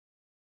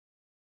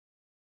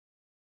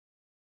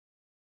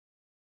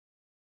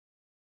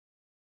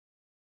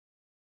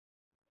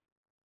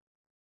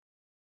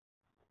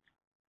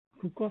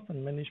Cost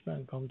and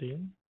Management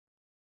Accounting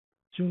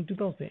June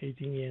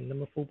 2018 year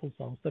number 4 ပုံ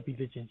ဆောင်ဆက်ပြီး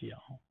လေ့ကျင့်ကြည့်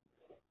အောင်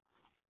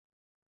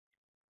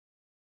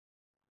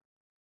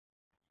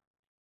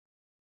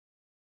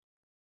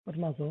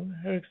Patmason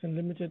Ericsson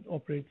Limited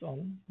operates on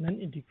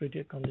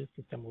non-integrated accounting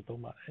system ကို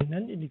သုံးပါတယ်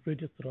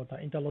non-integrated ဆိုတော့ဒါ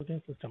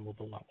interlocking system ကို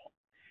သုံးတာပေါ့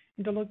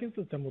interlocking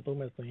system ကိုသုံး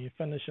မယ်ဆိုရင်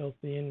financial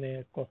စာရင်းနဲ့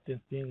costing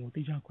စာရင်းကို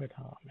တိကျခွဲ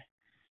ထားရမယ်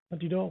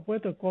ဒီတော့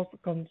where the cost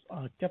accounts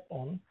are kept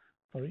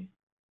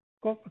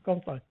cost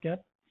accounts are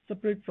kept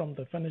separate from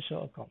the financial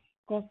account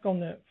cost account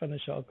နဲ့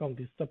financial account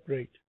is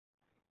separate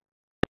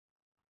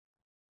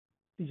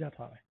တိကျ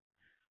ထားတယ်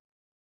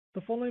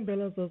The following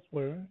balances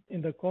were in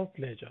the cost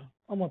ledger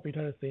အောက်မှာပေး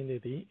ထားတဲ့စာရင်းတွေ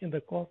ဒီ in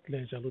the cost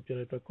ledger လို့ပြော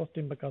တဲ့အတွက်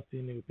costing ဘက်ကစာရ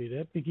င်းတွေကိုပေးတ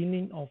ယ်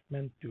beginning of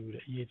month 2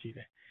တဲ့အရေးကြီးတ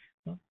ယ်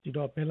နော်ဒီ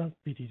တော့ balance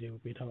PD တွေ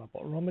ကိုပေးထားတာ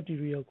ပေါ့ raw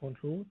material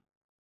control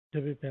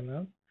debit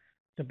balance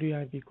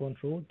WIP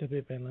control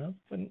debit balance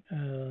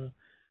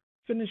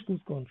finished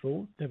goods control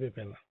debit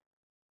balance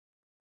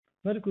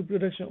နောက်တစ်ခု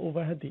production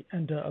overhead ဒီ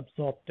under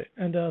absorbed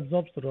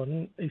ဆိုတော့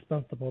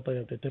expense သဘောတရား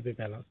ရောက်တဲ့ debit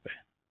balance ပဲ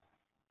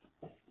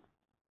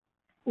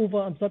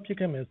over absorb ဖြစ်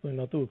ခဲ့မယ်ဆိုရင်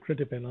တော့သူ့ကို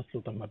credit balance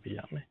လို့သတ်မှတ်ပေးရ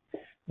မယ်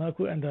နောက်အ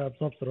ခု under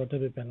absorb ဆိုတော့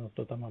debit balance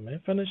လို့သတ်မှတ်မယ်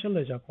financial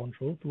ledger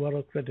control သူက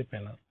တော့ credit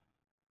balance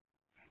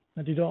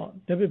ဒီတော့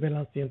debit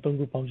balance စီရင်3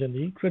ခုပေါင်းချက်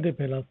ပြီး credit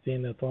balance စီရ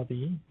င်နဲ့သွား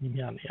ပြီးညီ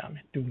မျှနေရမ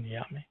ယ်တူနေရ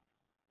မယ်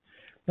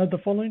Now the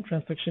following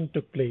transaction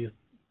took place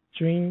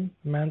during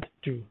month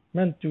 2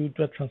 အ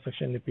တွက်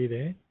transaction တွေပေးတ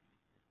ယ်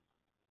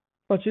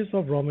purchase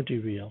of raw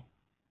material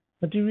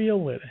where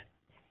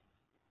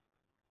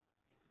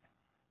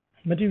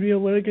material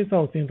where ကိစ္စ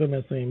ကိုသင်သွင်းမ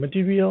ယ်ဆိုရင်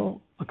material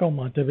အကောင့်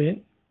မှာ debit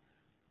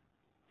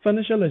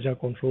financial ledger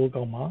control အ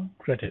ကောင့်မှာ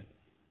credit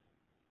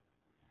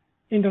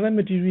indirect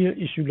material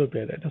issue လုပ်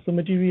ခဲ့တယ်ဒါဆို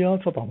material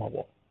ထွက်သွားမှာ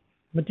ပေါ့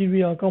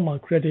material အကောင့်မှာ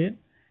credit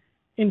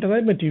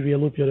indirect material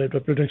လို့ပြောတဲ့အတွ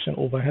က် production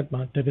overhead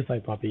မှာ debit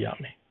side သွားပေးရ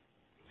မယ်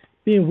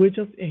ပြီးရင်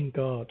wages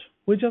incurred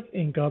ဆို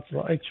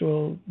တော့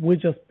actual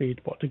wages paid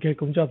ပေါ့တကယ်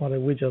ကုန်ကျသွား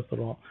တဲ့ wages ဆို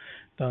တော့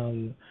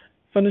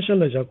financial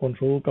ledger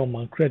control အကောင့်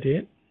မှာ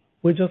credit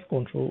wages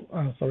control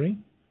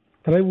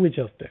direct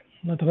wages တဲ့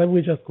နော် direct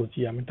wages ကိုကြ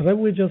ည့်ရမယ် direct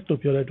wages လို့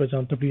ပြောတဲ့အတွက်ကြော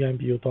င့်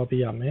WIP ကိုသွား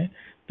ပေးရမယ်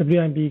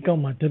WIP အကော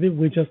င့်မှာ debit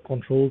wages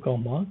control အကော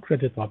င့်မှာ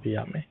credit သွားပေးရ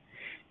မယ်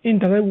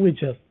indirect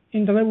wages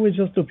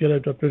လို့ပြောတဲ့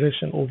အတွက်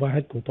production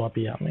overhead ကိုသွား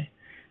ပေးရမယ်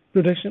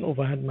production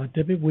overhead မှာ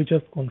debit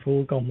wages control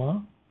အကောင့်မှာ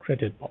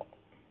credit ပေါ့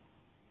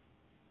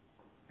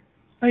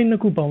အဲ့နှ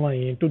စ်ခုပေါင်းလိုက်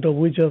ရင် total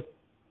wages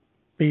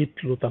paid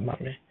လို့သတ်မှ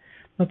တ်မယ်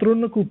နောက်သူတို့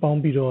နှစ်ခုပေါင်း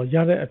ပြီးတော့ရ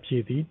တဲ့အဖြေ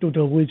သည်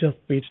total wages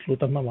paid လို့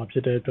သတ်မှတ်မှာဖြ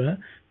စ်တဲ့အတွက်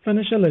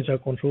financial ledger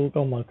control အ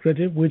ကောင့်မှာ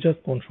credit wages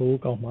control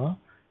အကောင့်မှာ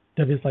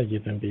debit side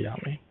ရေးသွင်းပေးရ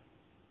မယ်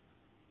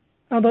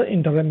other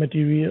indirect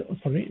material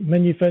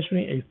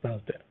manufacturing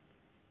expense တဲ့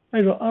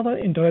အဲ့တော့ other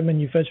indirect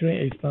manufacturing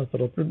expense ဆို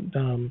တော့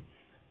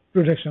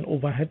production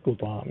overhead ကို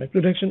သွားရမယ်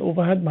production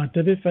overhead မှာ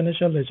debit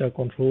financial ledger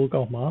control အ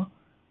ကောင့်မှာ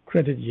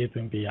credit ရေးသွ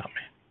င်းပေးရမ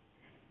ယ်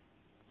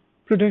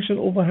production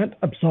overhead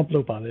absorb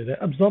လုပ်ပါလေတဲ့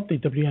absorb ဒီ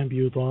WIP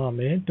ကိုသွားရ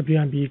မယ်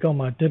WIP အကောင့်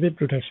မှာ debit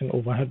production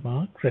overhead မှာ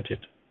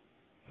credit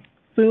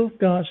sales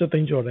ကရှစ်သိ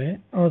န်းကျော်တယ်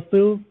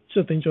sales ရှ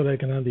စ်သိန်းကျော်တဲ့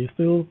ကဏ္ဍဒီ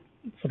sales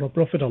ဆိုတော့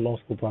profit or loss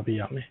ကိုသွားပေး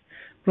ရမယ်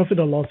profit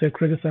or loss ရဲ့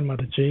credit side မှာ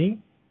တစ်ချိန်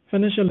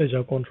financial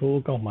ledger control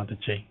အကောင့်မှာတ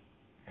စ်ချိန်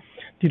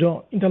ဒီတော့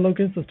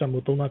interlocking system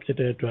ကိုသုံးတာဖြစ်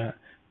တဲ့အတွက်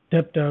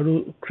debtor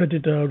တို့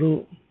creditor တို့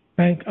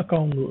bank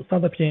account တို့စ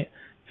သဖြင့်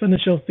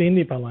financial စာရင်း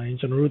တွေပါလာရင်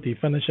ကျွန်တော်တို့ဒီ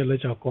financial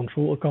ledger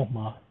control အကောင့်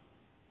မှာ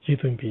ရေး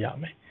သွင်းပေးရ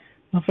မယ်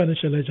နောက်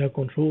financial ledger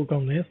control အကော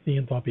င့်နဲ့စာရ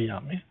င်းသွားပေးရ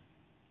မယ်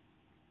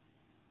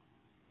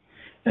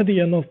At the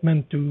end of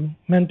month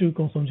 2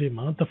 ကုန်ဆုံးချိန်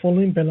မှာ the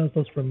following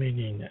balances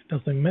remaining ဒါ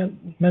ဆိုရင်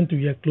month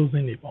 2 ရဲ့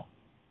closing တွေပေါ့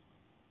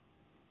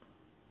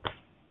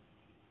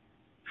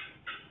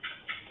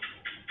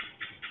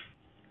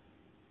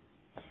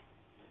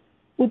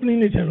opening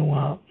တွေထဲ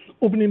တော့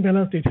opening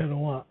balance တွေထဲ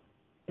တော့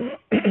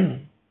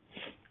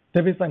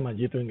debit side မှာ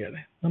ရေးသွင်းခဲ့တ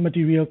ယ်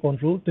material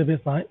control debit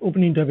side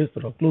opening debit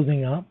ဆိုတော့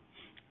closing က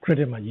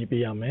credit မှာရေး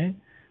ပေးရမယ်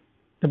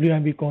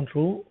WIP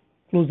control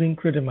closing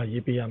credit မှာ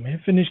ရေးပေးရမယ်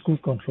finish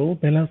goods control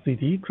balance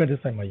CD credit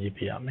side မှာရေး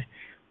ပေးရမယ်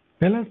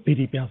balance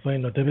PD ပြန်ဆွဲရ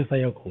င်တော့ debit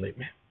side ရောက်ကုန်လိမ့်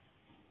မယ်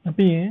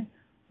ပြီးရင်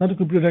နောက်တစ်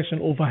ခု production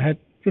overhead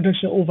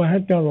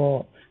ကတော့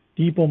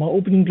ဒီပုံမှာ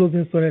opening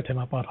closing ဆွဲတဲ့အထက်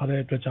မှာပါထားတဲ့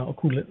အတွက်ကြောင့်အ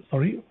ခု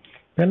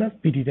balance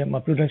PD ထဲမှာ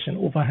production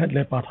overhead လ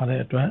ည်းပါထားတဲ့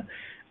အတွက်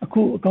အ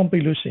ခုအကောင့်ပိ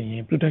တ်လို့ရှိရ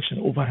င် production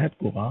overhead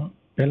ကိုပါ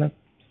balance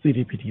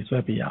CDPD ဆွဲ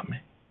ပေးရမ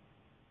ယ်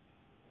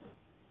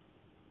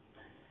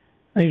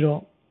အဲ့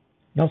တော့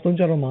နောက်ဆုံး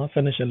ကြတော့မှ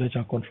financial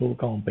ledger control အ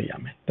ကောင့်ပေးရ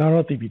မယ်ဒါ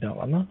တော့သိပြီးသား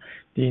ပါနော်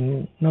ဒီ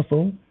နောက်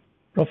ဆုံး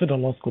profit or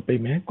loss ကို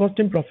ပေးမယ်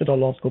costing profit or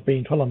loss ကိုပေးရ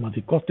င်ထွက်လာမှာ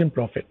ဒီ costing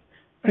profit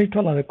အဲ့ထွ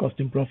က်လာတဲ့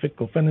costing profit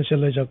ကို financial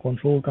ledger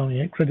control အကောင့်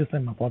ရဲ့ credit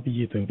side မှာပေါ်ပြီး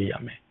ရေးသွင်းပေးရ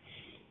မယ်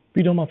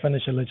ပြီးတော့မှ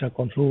financial ledger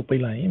control ကို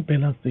ပေးလိုက်ရင်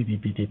balance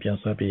CDPD ပြန်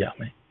ဆွဲပေးရ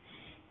မယ်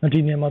ဒီ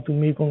နေရာမှာသူ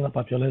မေးခွန်းက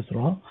ဘာပြောလဲဆို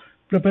တော့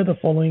prepare the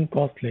following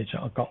cost ledger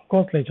account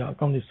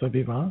တွေဆွဲ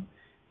ပေးပါ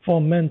for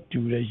month 2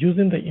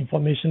 using the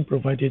information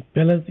provided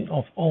balancing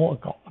of all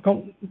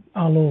account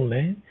အားလုံးလ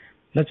ည်း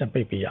လက်ချ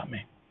ပိတ်ပေးရမ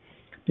ယ်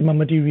ဒီမှာ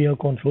material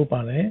control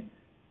ပါတယ်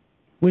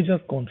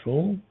wages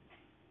control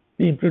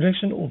in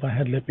production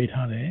overhead လည်းပေး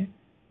ထားတယ်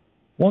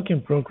work in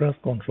progress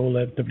control လ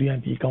ည်း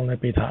WMP အကောင့်လ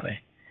ည်းပေးထားတယ်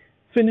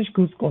finished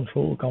goods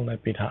control အကောင့်လ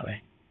ည်းပေးထားတယ်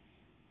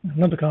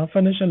နောက်တစ်ခါ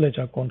financial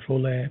ledger control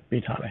လည်း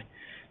ပေးထားတယ်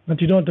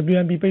ဒီတော့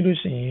WMP ပိတ်လို့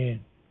ရှိရင်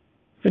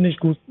finished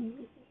goods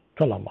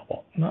ထွက်လာမှာ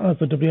ပေါ့နော်အဲ့ဒါ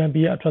ဆို WMP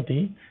ရဲ့အထွက်ဒီ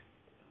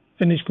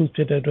finish goods ဖြ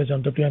စ်တဲ့အတွက်ကြော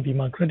င့် WMP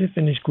မှာ credit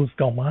finish goods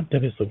ကောက်မှာ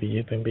debit ဆိုပြီး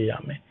ရေးသွင်းပေးရ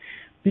မယ်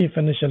ပြီး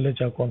financial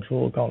ledger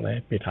control အကောင့်လ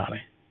ည်းပေးထားတ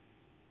ယ်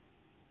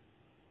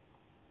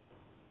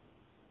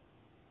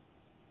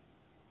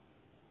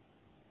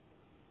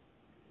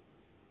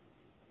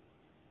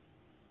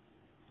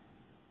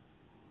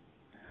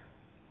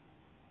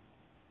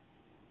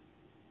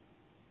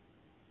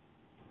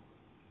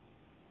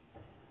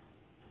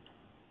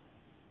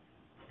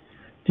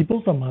ဒီပုံ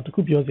စံမှာတ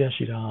ခုပြောစရာ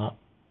ရှိတာ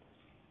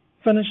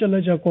financial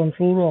ledger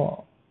control တော့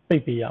ပိ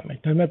တ်ပေးရမယ်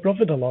ဒါပေမဲ့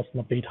profit or loss မ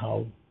ပေးထား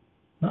ဘူး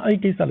နော်အဲ့ဒီ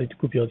ကိစ္စလေးတ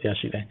ခုပြောစရာ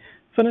ရှိတယ်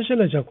financial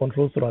ledger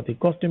control ဆိုတာဒီ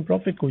costing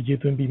profit ကိုရေး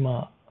သွင်းပြီးမှ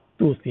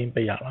သူ့ကိုစီး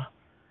ပေးရတာ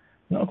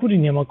နော်အခုဒီ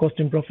နေရာမှာ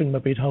costing profit မ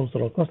ပေးထားဘူးဆို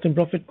တော့ costing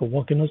profit ကို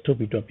working notes ထုတ်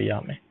ပြီးတွက်ပေးရ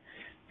မယ်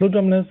လို့တ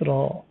ယ်မလဲဆို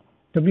တော့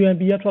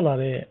WMP ကထွက်လာ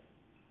တဲ့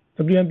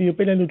WMP ကို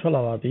ပိတ်လိုက်လို့ထွက်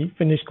လာတာဒီ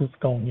finish goods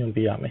ကောင်းညွှန်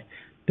ပေးရမယ်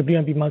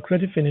WMP မှာ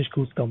credit finish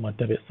goods ကောင်းမှာ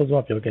debit စော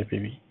စောပြောခဲ့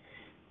ပြီး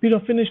ပြီး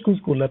တော့ finish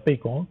goods ကိုလည်းပိတ်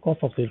ကော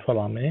cost of sale ထွက်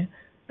လာမယ်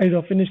အဲ့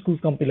တော့ finish goods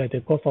ကောင်းပိတ်လိုက်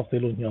တဲ့ cost of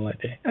sale လို့ညွှန်လိုက်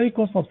တယ်အဲ့ဒီ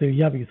cost of sale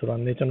ရပြီဆိုတာ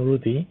နဲ့ကျွန်တော်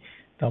တို့ဒီ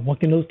ဒါ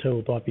working notes ထဲ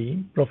ကိုသွားပြီး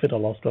profit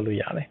or loss တွက်လို့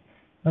ရတယ်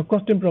နောက်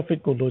costing profit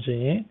ကိုလိုချင်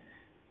ရင်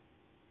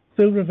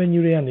sale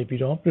revenue တွေကနေ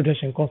ပြီးတော့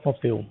production cost of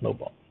sale ကိုနှုတ်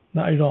ပေါ့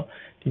နောက်အဲ့တော့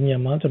ဒီနေရာ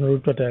မှာကျွန်တော်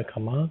တို့တွက်တဲ့အခါ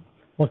မှာ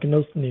working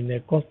notes အနေ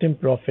နဲ့ costing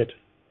profit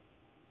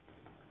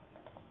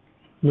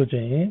လိုချ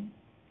င်ရင်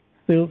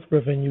sales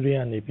revenue တွေက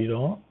နေပြီး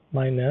တော့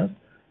minus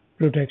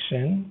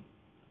production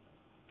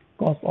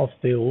cost of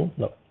sale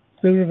လို့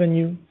sale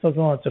revenue စော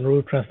စောကကျွန်တော်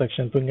တို့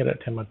transaction သွင်းခဲ့တဲ့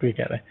အထက်မှာတွေ့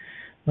ခဲ့တယ်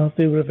နောက်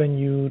sale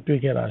revenue တွေ့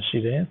ခဲ့တာရှိ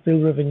တယ်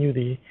sale revenue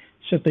ဒီ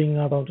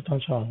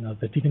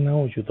 8,5,1,650 ဒီကဏ္ဍ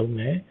ကိုယူသုံးမ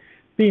ယ်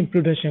ပြီးရင်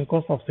production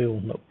cost of sale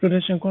လို့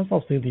production cost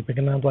of sale ဒီဘယ်က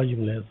ဏ္ဍသွားယူ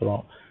လဲဆို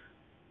တော့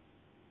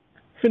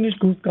finish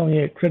goods ကောင်း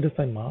ရဲ့ credit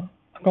side မှာ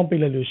အကောင့်ပိ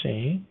တ်လိုက်လို့ရှိရ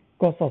င်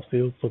cost of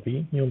sale ဆို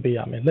ပြီးညွှန်ပေးရ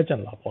မယ်လက်ကျ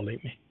န်လာပေါ်လိ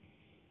မ့်မယ်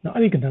နောက်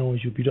အဲ့ဒီကဏ္ဍကို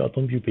ယူပြီးတော့အ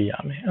သုံးပြုပေးရ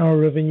မယ်အဲ့တော့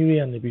revenue တွေ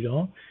ကနေပြီး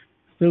တော့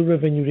sale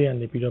revenue တွေက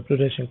နေပြီးတော့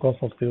production cost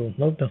of sale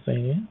လောက်တက်ဆို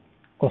င်ရင်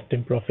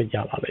costing profit ရ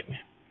လာလိမ့်မ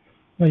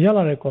ယ်ရ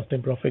လာတဲ့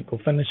costing profit ကို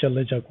financial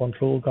ledger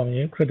control အကောင့်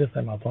ရဲ့ credit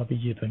side မှာသွား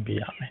ပြီးရေးသွင်းပေး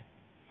ရမယ်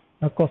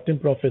နောက် costing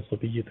profit ဆို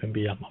ပြီးရေးသွင်း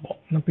ပေးရမှာပေါ့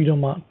နောက်ပြီး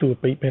တော့မှသူ့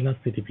balance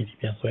CTPT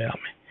ပြန်ဆွဲရ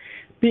မယ်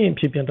ပြီးရင်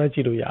ဖြည့်ပြန်တိုက်ကြ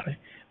ည့်လို့ရတယ်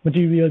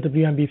material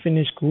WMP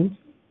finish goods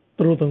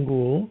သူတို့သုံး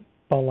ခုကို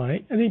ပေါင်းလိုက်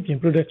အဲ့ဒီပြင်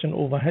production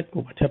overhead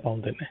ကိုထည့်ပေါ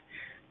င်းတင်တယ်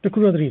တခု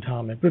တော့သတိထား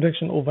ရမယ်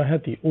production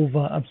overhead ဒီ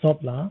over absorb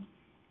လား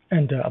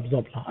under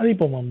absorb လားအဲ့ဒီ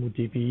ပုံမှာမူ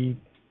တည်ပြီး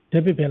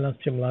debit balance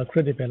ဖြစ်မလား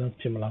credit balance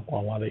ဖြစ်မလားကွာ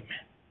သွားလိမ့်မ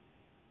ယ်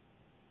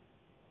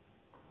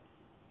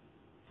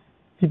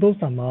ဒီပုံ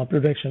စံမှာ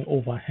production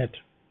overhead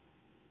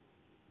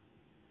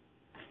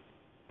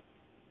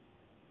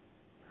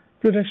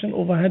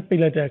ပိ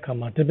တ်လိုက်တဲ့အခါ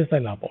မှာ debit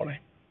side လာပေါ်တယ်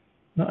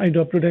နော်အဲ့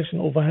တော့ production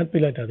overhead ပိ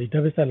တ်လိုက်တာဒီ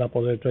debit side လာ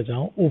ပေါ်တဲ့အတွက်ကြော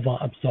င့် over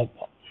absorb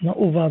ပေါ့နော်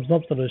over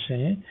absorb ဆိုလို့ရှိ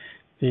ရင်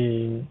ဒီ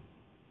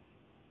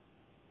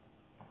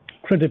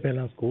credit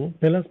balance ကို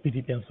balance PD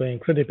ပြန်ဆွဲရင်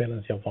credit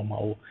balance ရောက်သွားမှာ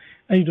哦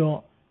အဲ့တော့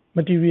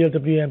material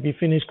WMP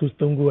finish goods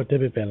 3ခုက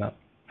debit balance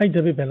အဲ့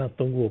debit balance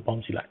 3ခုကိုပေါ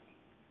င်းကြည့်လိုက်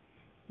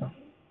နော်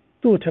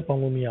သူ့ကိုထပ်ပေါ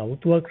င်းလို့မရဘူး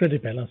သူက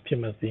credit balance ဖြစ်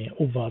မှစရင်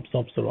over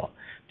absorb ဆိုတော့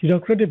ဒီ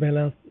တော့ credit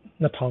balance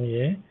 2000ရ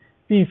ယ်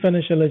ပြီး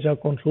financial ledger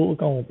control အ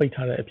ကောင့်ကိုပိတ်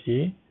ထားတဲ့အဖြ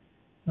စ်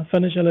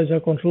financial ledger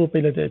control ပိ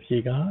တ်လိုက်တဲ့အဖြ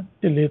စ်က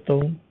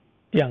143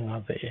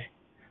 150ရယ်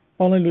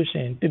ပေါင်းလိုက်လို့ရှိ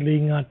ရင်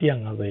145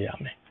 150ရ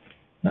မယ်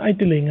နောက်အဲ့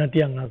145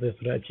 150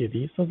ဆိုတဲ့အဖြစ်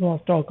ဒီစောစော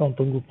stock account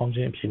 3ခုပေါင်းခြ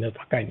င်းအဖြစ်နဲ့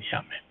သွားကိုက်နေရ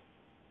မယ်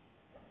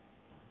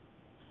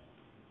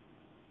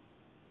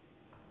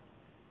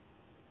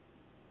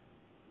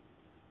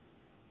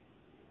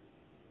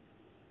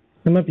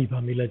နံပါတ် B ပါ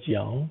မေးလိုက်ကြည့်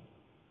အောင်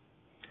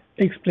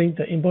Explain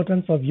the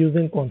importance of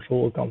using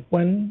control account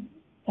when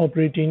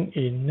operating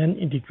a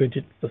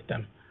non-integrated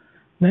system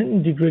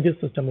non-integrated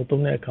system ကို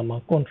သုံးတဲ့အခါမှာ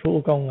control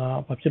account က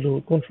ဘာဖြစ်လို့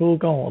control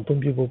account ကိုအ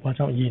သုံးပြုဖို့ဘာ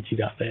ကြောင့်အရေးကြီး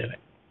တာလဲ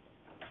တဲ့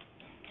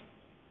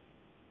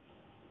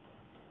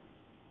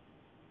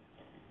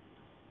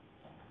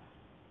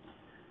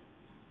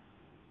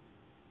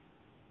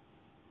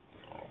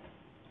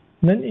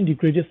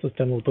non-integrated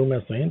system ကိုသုံးမ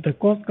ယ်ဆိုရင် the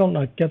cost account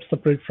are kept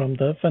separate from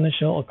the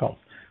financial account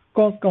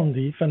cost account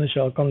ဒီ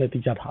financial account နဲ့တ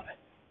ည်ကြထားတယ်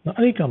နော်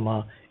အဲ့ဒီကမှာ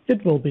it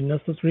will be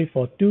necessary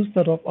for two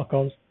set of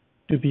accounts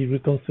to be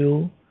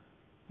reconciled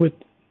with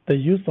the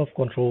use of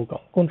control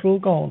account control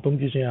account အသုံး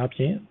ပြုခြင်းအပြ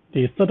င်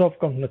ဒီ set of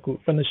account နှစ်ခု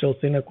financial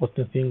စင်းနဲ့ cost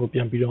စင်းကိုပြ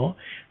န်ပြီးတော့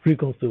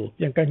reconcile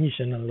ပြန်ကိုက်ညှိ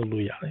ရှင်းလုပ်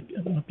လို့ရတယ်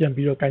ပြန်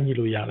ပြီးတော့ကိုက်ညှိ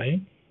လို့ရတယ်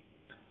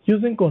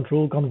Using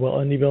control account will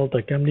enable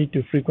the company to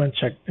frequent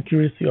check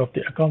accuracy of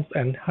the accounts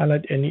and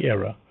highlight any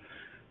error.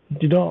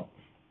 ဒီတော့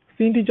စ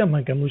င်းတိကျမှ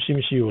န်ကန်မှုရှိမ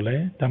ရှိကိုလ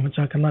ည်းဒါမှမခ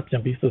ဏပြ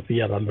န်ပြီးစစ်ဆေး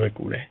ရတာလွယ်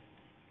ကူတယ်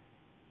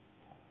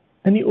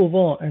Any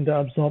over or under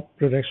absorbed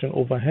production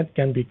overhead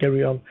can be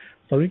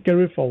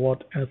carried forward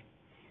as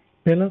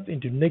balance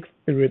into next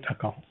period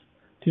accounts.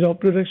 ဒီတော့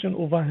production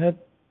overhead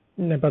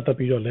နဲ့ပတ်သက်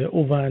ပြီးတော့လည်း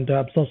over under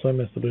absorb ဆွဲမ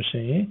ယ်ဆိုလို့ရှိ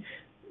ရင်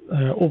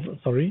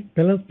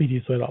balance PD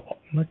ဆွဲတာပေါ့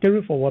နော်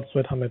carry forward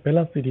ဆွဲထားမယ်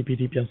balance PD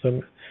ပြန်ဆွဲ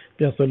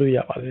လို့ရ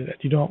ပါတယ်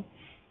ဒီတော့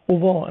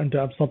over or under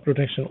absorb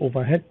protection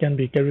overhead can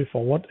be carried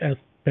forward as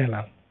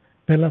balance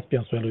ပြ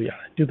န်ဆွဲလို့ရ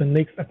တယ် to the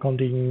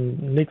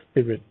next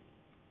period.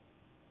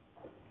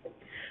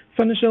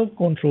 Financial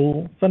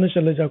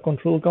ledger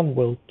control account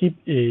will keep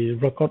a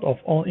record of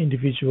all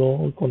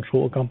individual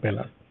control account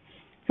balance.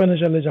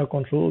 Financial ledger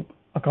control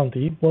account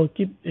will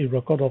keep a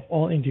record of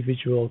all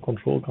individual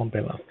control account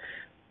balance.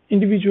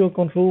 Individual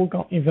control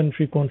account,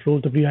 inventory control,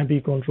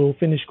 WIP control,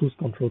 finished goods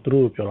control သူ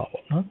တို့ပြောတာ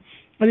ပေါ့နော်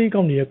အဲ့ဒီ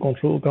account တွေရဲ့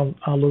control account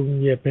အားလုံး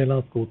ရဲ့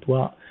balance ကိုသူက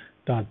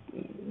ဒါ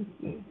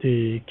ဒီ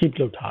keep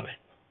လုပ်ထားတယ်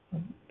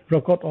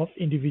record of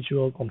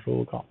individual control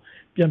account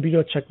ပြန်ပြီး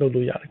တော့ check လုပ်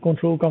လို့ရတယ်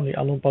control account တွေ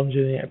အားလုံးပေါင်းခြ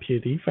င်းရဲ့အဖြေ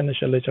ဒီ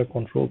financial ledger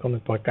control account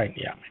နဲ့တွဲကိုက်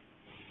နေရမယ်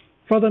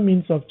Further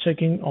means of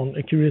checking on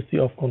accuracy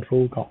of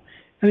control account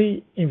အဲ့ဒီ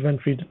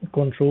inventory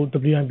control,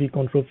 WIP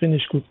control,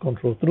 finished goods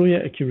control သူတို့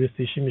ရဲ့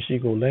accuracy ရှိမရှိ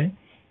ကိုလည်း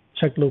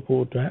check လုပ်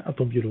ဖို့အတွက်အ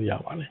သုံးပြုလို့ရ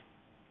ပါတယ်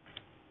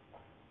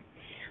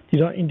ဒီ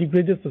တော့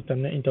integrated system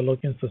နဲ့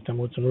interlocking system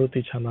ကိုကျွန်တော်တို့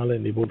သိချာနားလ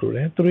ည်နေဖို့လိုတ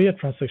ယ်သူတို့ရဲ့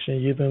transaction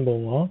ရေးသွင်းပုံ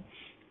ရော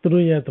သူ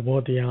တို့ရဲ့သဘော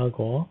တရား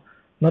ကော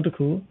နောက်တစ်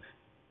ခု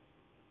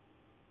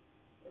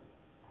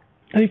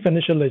အဲ့ဒီ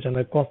financial ledger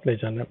နဲ့ cost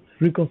ledger နဲ့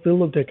reconcile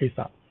လုပ်တဲ့ကိစ္စ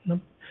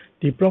နော်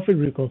ဒီ profit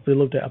reconcile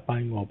လုပ်တဲ့အပို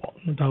င်းကောပေါ့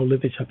ဒါကိုလ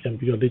ည်းသိချာပြန်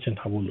ပြီးတော့လေ့ကျင့်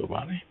ထားဖို့လို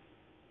ပါတယ်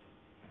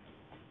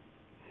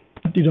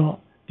ဒီတော့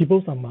ဒီပုံ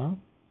စံမှာ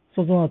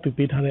စောစောကသူ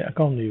ပေးထားတဲ့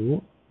account တွေကို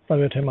စာ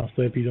ရွက်ထဲမှာ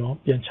ဆွဲပြီးတော့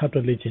ပြန်ချတွ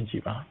က်လေ့ကျင့်ကြ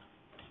ည့်ပါ